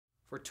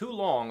For too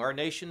long, our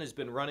nation has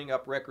been running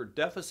up record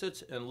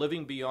deficits and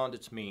living beyond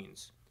its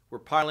means. We're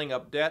piling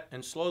up debt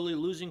and slowly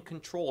losing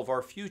control of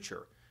our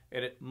future,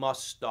 and it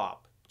must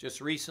stop.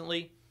 Just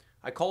recently,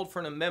 I called for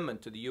an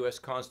amendment to the U.S.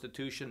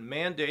 Constitution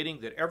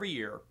mandating that every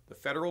year the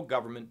federal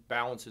government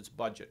balance its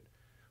budget.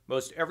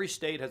 Most every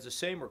state has the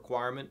same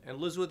requirement and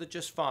lives with it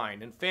just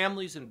fine, and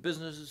families and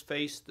businesses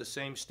face the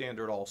same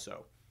standard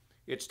also.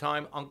 It's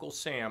time Uncle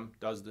Sam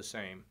does the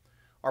same.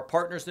 Our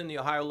partners in the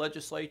Ohio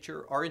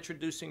legislature are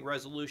introducing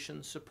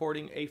resolutions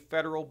supporting a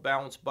federal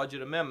balanced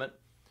budget amendment,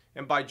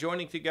 and by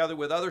joining together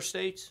with other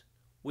states,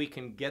 we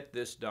can get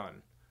this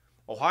done.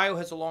 Ohio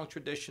has a long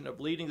tradition of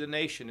leading the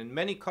nation in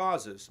many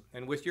causes,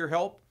 and with your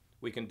help,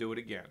 we can do it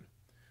again.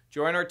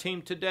 Join our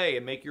team today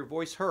and make your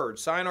voice heard.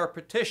 Sign our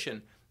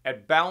petition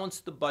at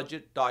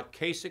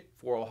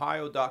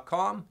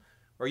balancethebudget.kasich4ohio.com,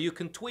 or you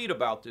can tweet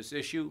about this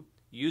issue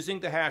using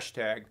the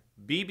hashtag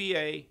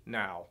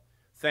BBANow.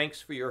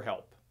 Thanks for your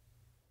help.